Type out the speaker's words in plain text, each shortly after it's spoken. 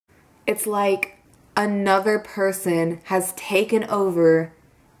It's like another person has taken over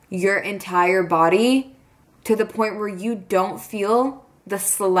your entire body to the point where you don't feel the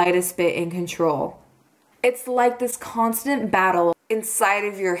slightest bit in control. It's like this constant battle inside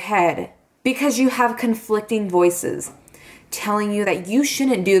of your head because you have conflicting voices telling you that you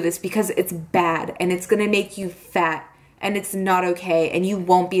shouldn't do this because it's bad and it's gonna make you fat and it's not okay and you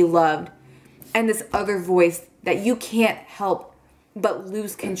won't be loved. And this other voice that you can't help but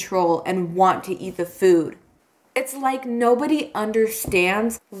lose control and want to eat the food. It's like nobody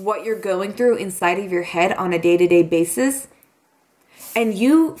understands what you're going through inside of your head on a day-to-day basis. And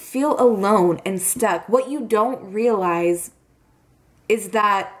you feel alone and stuck. What you don't realize is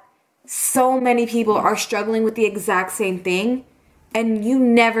that so many people are struggling with the exact same thing, and you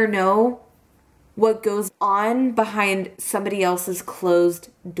never know what goes on behind somebody else's closed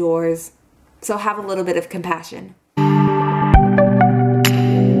doors. So have a little bit of compassion.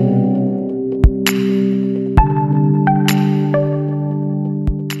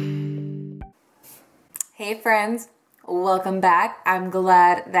 Hey friends, welcome back. I'm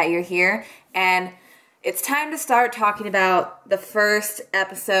glad that you're here, and it's time to start talking about the first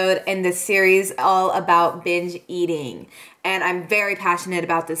episode in this series all about binge eating. And I'm very passionate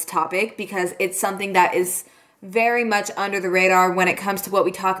about this topic because it's something that is very much under the radar when it comes to what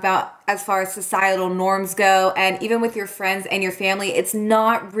we talk about as far as societal norms go, and even with your friends and your family, it's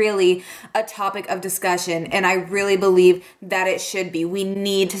not really a topic of discussion, and I really believe that it should be. We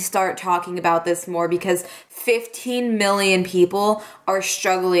need to start talking about this more because 15 million people are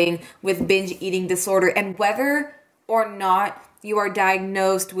struggling with binge eating disorder, and whether or not you are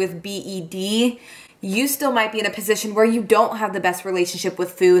diagnosed with BED, you still might be in a position where you don't have the best relationship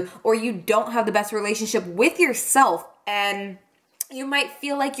with food, or you don't have the best relationship with yourself, and you might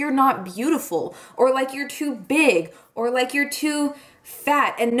feel like you're not beautiful, or like you're too big, or like you're too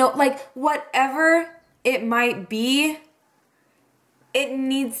fat, and no, like whatever it might be, it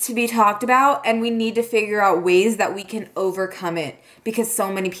needs to be talked about, and we need to figure out ways that we can overcome it because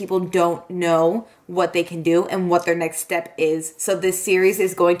so many people don't know what they can do and what their next step is. So this series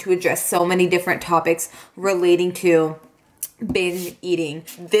is going to address so many different topics relating to binge eating.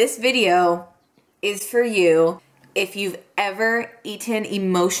 This video is for you if you've ever eaten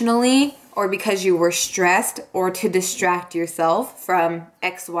emotionally or because you were stressed or to distract yourself from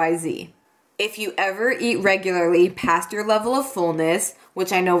XYZ. If you ever eat regularly past your level of fullness,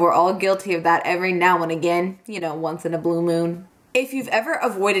 which I know we're all guilty of that every now and again, you know, once in a blue moon. If you've ever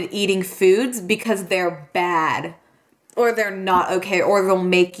avoided eating foods because they're bad, or they're not okay, or they'll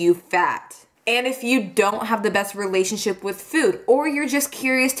make you fat. And if you don't have the best relationship with food, or you're just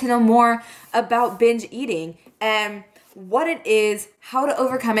curious to know more about binge eating and what it is, how to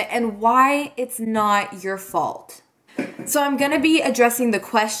overcome it, and why it's not your fault. So I'm going to be addressing the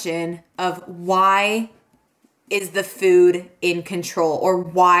question of why is the food in control, or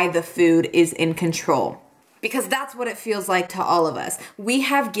why the food is in control. Because that's what it feels like to all of us. We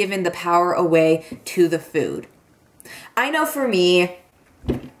have given the power away to the food. I know for me,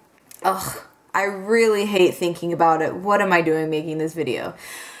 I really hate thinking about it. What am I doing making this video?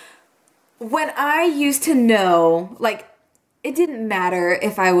 When I used to know, like, it didn't matter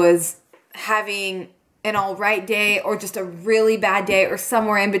if I was having an all right day or just a really bad day or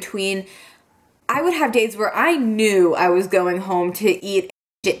somewhere in between. I would have days where I knew I was going home to eat a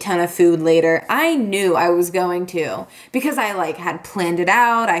shit ton of food later. I knew I was going to because I had planned it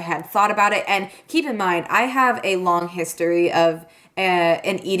out. I had thought about it. And keep in mind, I have a long history of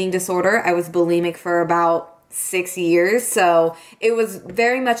an eating disorder. I was bulimic for about 6 years. So it was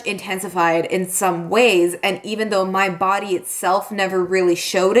very much intensified in some ways. And even though my body itself never really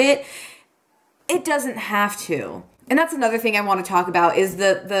showed it, it doesn't have to. And that's another thing I want to talk about is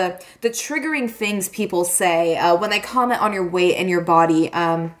the triggering things people say when they comment on your weight and your body.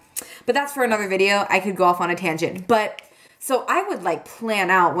 But that's for another video. I could go off on a tangent. But so I would plan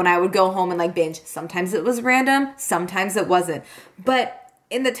out when I would go home and binge. Sometimes it was random, sometimes it wasn't. But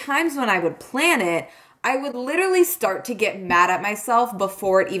in the times when I would plan it, I would literally start to get mad at myself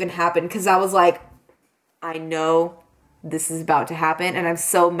before it even happened because I was like, I know this is about to happen, and I'm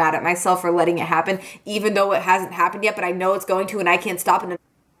so mad at myself for letting it happen, even though it hasn't happened yet, but I know it's going to, and I can't stop it.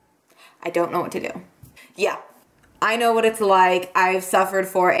 I don't know what to do. Yeah, I know what it's like. I've suffered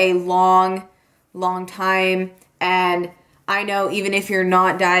for a long, long time, and I know even if you're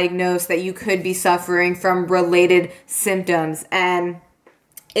not diagnosed that you could be suffering from related symptoms, and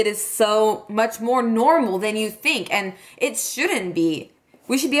it is so much more normal than you think, and it shouldn't be.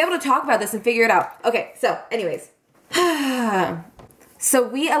 We should be able to talk about this and figure it out. Okay, so anyways. So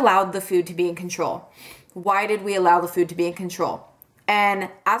we allowed the food to be in control. Why did we allow the food to be in control? And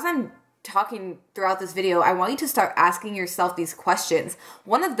as I'm talking throughout this video, I want you to start asking yourself these questions.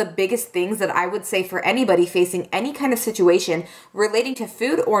 One of the biggest things that I would say for anybody facing any kind of situation relating to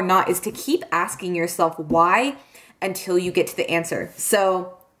food or not is to keep asking yourself why until you get to the answer.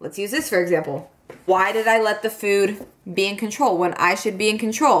 So let's use this for example. Why did I let the food be in control when I should be in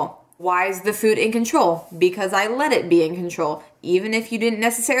control? Why is the food in control? Because I let it be in control. Even if you didn't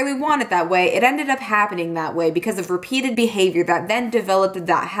necessarily want it that way, it ended up happening that way because of repeated behavior that then developed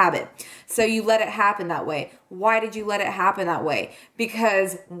that habit. So you let it happen that way. Why did you let it happen that way?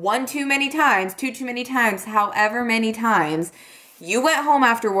 Because one too many times, two too many times, however many times, you went home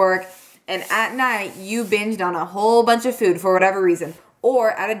after work and at night you binged on a whole bunch of food for whatever reason.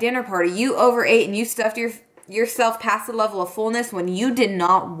 Or at a dinner party, you overate and you stuffed yourself past the level of fullness when you did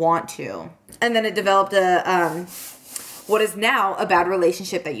not want to. And then it developed what is now a bad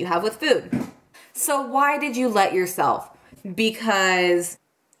relationship that you have with food. So why did you let yourself? Because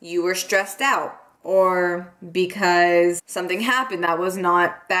you were stressed out or because something happened that was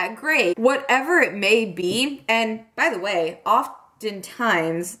not that great. Whatever it may be, and by the way,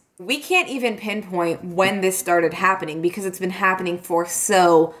 oftentimes we can't even pinpoint when this started happening because it's been happening for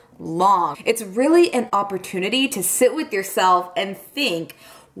so long. It's really an opportunity to sit with yourself and think,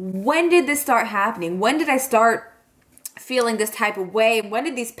 when did this start happening? When did I start feeling this type of way? When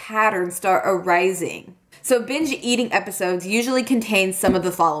did these patterns start arising? So binge eating episodes usually contain some of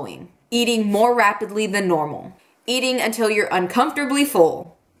the following: eating more rapidly than normal, eating until you're uncomfortably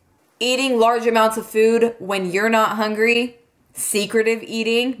full, eating large amounts of food when you're not hungry, secretive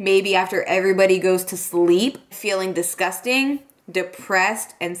eating, maybe after everybody goes to sleep, feeling disgusting,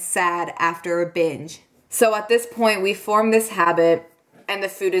 depressed, and sad after a binge. So at this point, we form this habit and the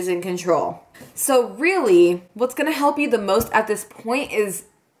food is in control. So really, what's gonna help you the most at this point is,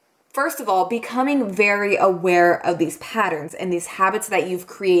 first of all, becoming very aware of these patterns and these habits that you've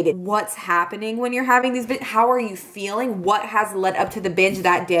created. What's happening when you're having these binge? How are you feeling? What has led up to the binge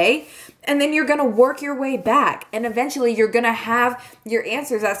that day? And then you're gonna work your way back. And eventually you're gonna have your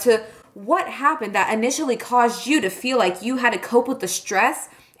answers as to what happened that initially caused you to feel like you had to cope with the stress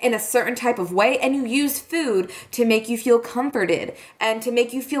in a certain type of way, and you used food to make you feel comforted and to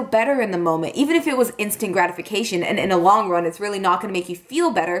make you feel better in the moment, even if it was instant gratification and in the long run it's really not going to make you feel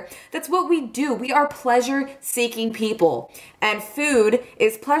better. That's what we do. We are pleasure-seeking people, and food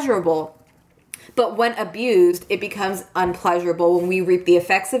is pleasurable. But when abused, it becomes unpleasurable when we reap the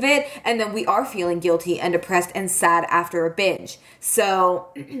effects of it, and then we are feeling guilty and depressed and sad after a binge. So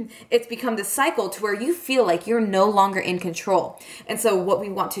it's become this cycle to where you feel like you're no longer in control. And so what we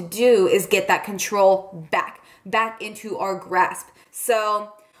want to do is get that control back into our grasp.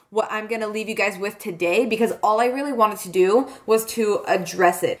 So what I'm going to leave you guys with today, because all I really wanted to do was to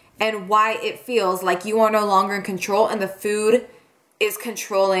address it and why it feels like you are no longer in control and the food is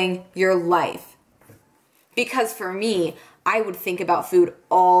controlling your life. Because for me, I would think about food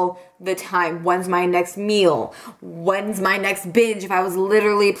all the time. When's my next meal? When's my next binge? If I was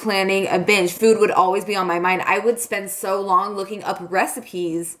literally planning a binge, food would always be on my mind. I would spend so long looking up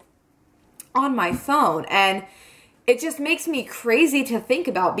recipes on my phone, and it just makes me crazy to think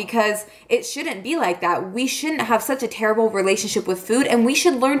about, because it shouldn't be like that. We shouldn't have such a terrible relationship with food, and we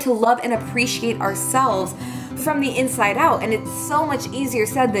should learn to love and appreciate ourselves from the inside out. And it's so much easier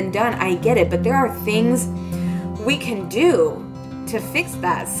said than done, I get it, but there are things we can do to fix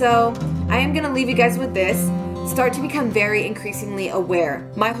that. So I am gonna leave you guys with this. Start to become very increasingly aware.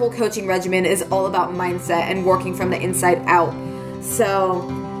 My whole coaching regimen is all about mindset and working from the inside out. So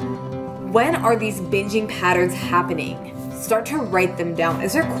when are these binging patterns happening? Start to write them down.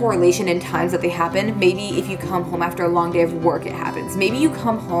 Is there correlation in times that they happen? Maybe if you come home after a long day of work, it happens. Maybe you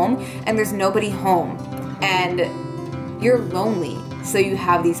come home and there's nobody home and you're lonely, so you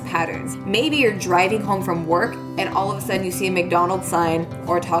have these patterns. Maybe you're driving home from work and all of a sudden you see a McDonald's sign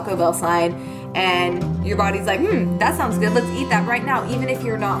or a Taco Bell sign and your body's like, that sounds good, let's eat that right now, even if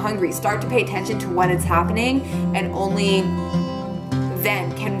you're not hungry. Start to pay attention to when it's happening, and only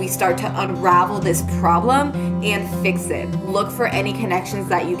then can we start to unravel this problem and fix it. Look for any connections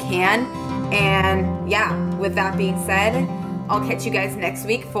that you can. And yeah, with that being said, I'll catch you guys next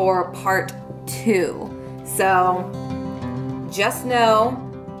week for part 2. So just know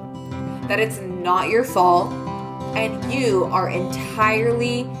that it's not your fault and you are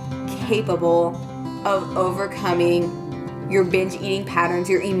entirely capable of overcoming your binge eating patterns,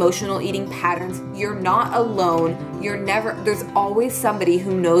 your emotional eating patterns. You're not alone. There's always somebody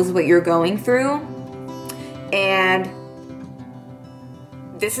who knows what you're going through. And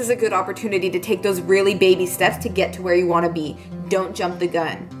this is a good opportunity to take those really baby steps to get to where you want to be. Don't jump the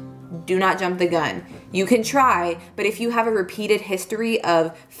gun. do not jump the gun. You can try, but if you have a repeated history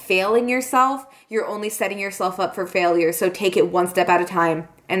of failing yourself, you're only setting yourself up for failure. So take it one step at a time,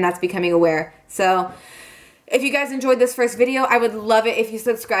 and that's becoming aware. So if you guys enjoyed this first video, I would love it if you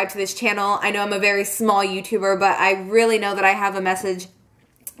subscribe to this channel. I know I'm a very small YouTuber, but I really know that I have a message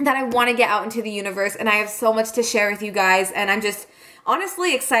that I want to get out into the universe, and I have so much to share with you guys, and I'm just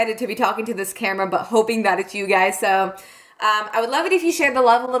honestly excited to be talking to this camera, but hoping that it's you guys. So I would love it if you shared the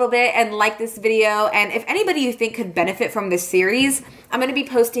love a little bit and like this video. And if anybody you think could benefit from this series, I'm going to be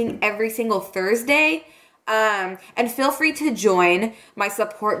posting every single Thursday. And feel free to join my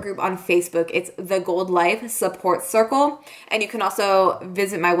support group on Facebook. It's the Gold Life Support Circle. And you can also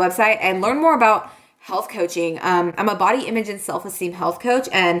visit my website and learn more about health coaching. I'm a body image and self-esteem health coach,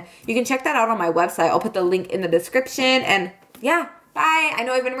 and you can check that out on my website. I'll put the link in the description. And yeah, bye. I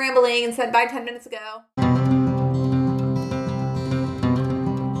know I've been rambling and said bye 10 minutes ago.